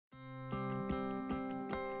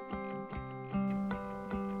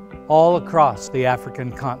All across the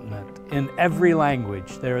African continent, in every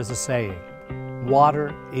language, there is a saying,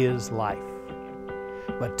 water is life.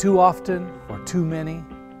 But too often, for too many,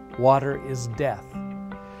 water is death.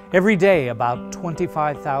 Every day, about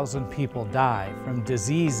 25,000 people die from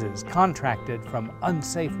diseases contracted from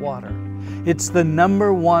unsafe water. It's the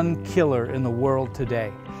 #1 killer in the world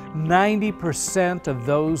today. 90% of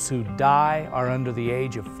those who die are under the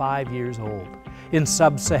age of 5 years old. In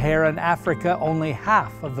sub-Saharan Africa, only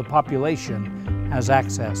half of the population has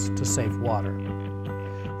access to safe water.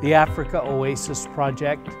 The Africa Oasis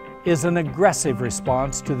project is an aggressive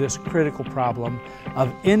response to this critical problem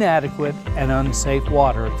of inadequate and unsafe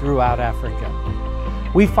water throughout Africa.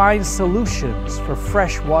 We find solutions for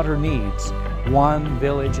fresh water needs, one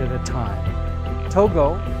village at a time.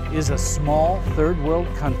 Togo is a small third world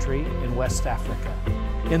country in West Africa.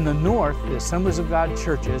 In the north, the Assemblies of God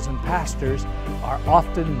churches and pastors are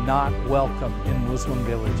often not welcome in Muslim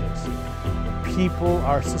villages. People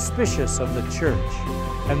are suspicious of the church,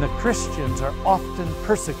 and the Christians are often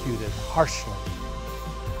persecuted harshly.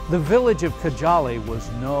 The village of Kajali was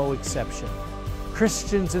no exception.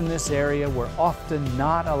 Christians in this area were often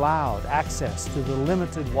not allowed access to the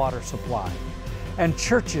limited water supply, and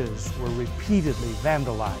churches were repeatedly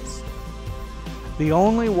vandalized. The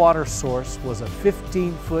only water source was a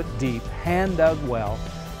 15-foot deep hand-dug well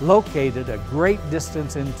located a great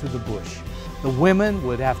distance into the bush. The women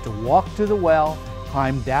would have to walk to the well,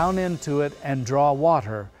 climb down into it, and draw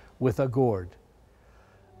water with a gourd.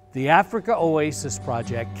 The Africa Oasis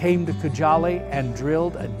project came to Kajali and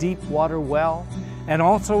drilled a deep water well and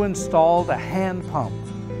also installed a hand pump.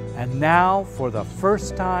 And now, for the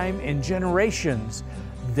first time in generations,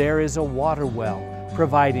 there is a water well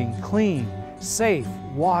providing clean, safe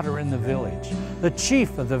water in the village. The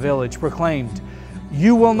chief of the village proclaimed,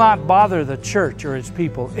 "You will not bother the church or its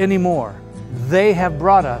people anymore. They have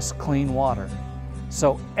brought us clean water."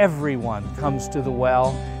 So everyone comes to the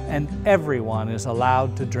well and everyone is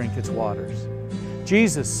allowed to drink its waters.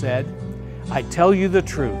 Jesus said, "I tell you the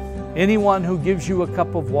truth, anyone who gives you a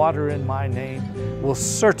cup of water in my name will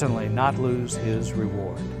certainly not lose his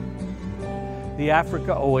reward." The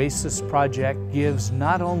Africa Oasis project gives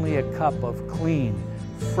not only a cup of clean,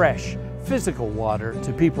 fresh, physical water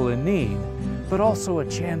to people in need, but also a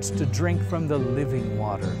chance to drink from the living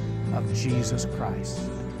water of Jesus Christ.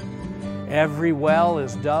 Every well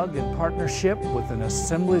is dug in partnership with an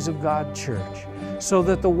Assemblies of God church so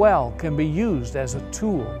that the well can be used as a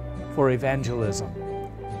tool for evangelism.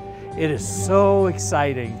 It is so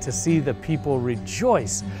exciting to see the people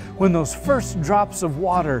rejoice when those first drops of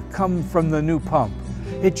water come from the new pump.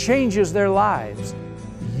 It changes their lives.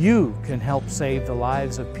 You can help save the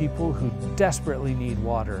lives of people who desperately need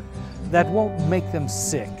water that won't make them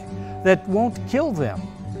sick, that won't kill them.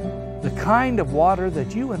 The kind of water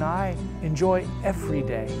that you and I enjoy every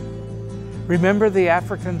day. Remember the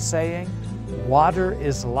African saying, "Water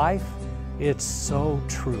is life"? It's so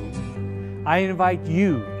true. I invite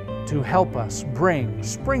you to help us bring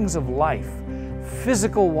springs of life,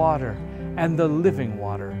 physical water, and the living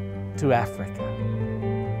water to Africa.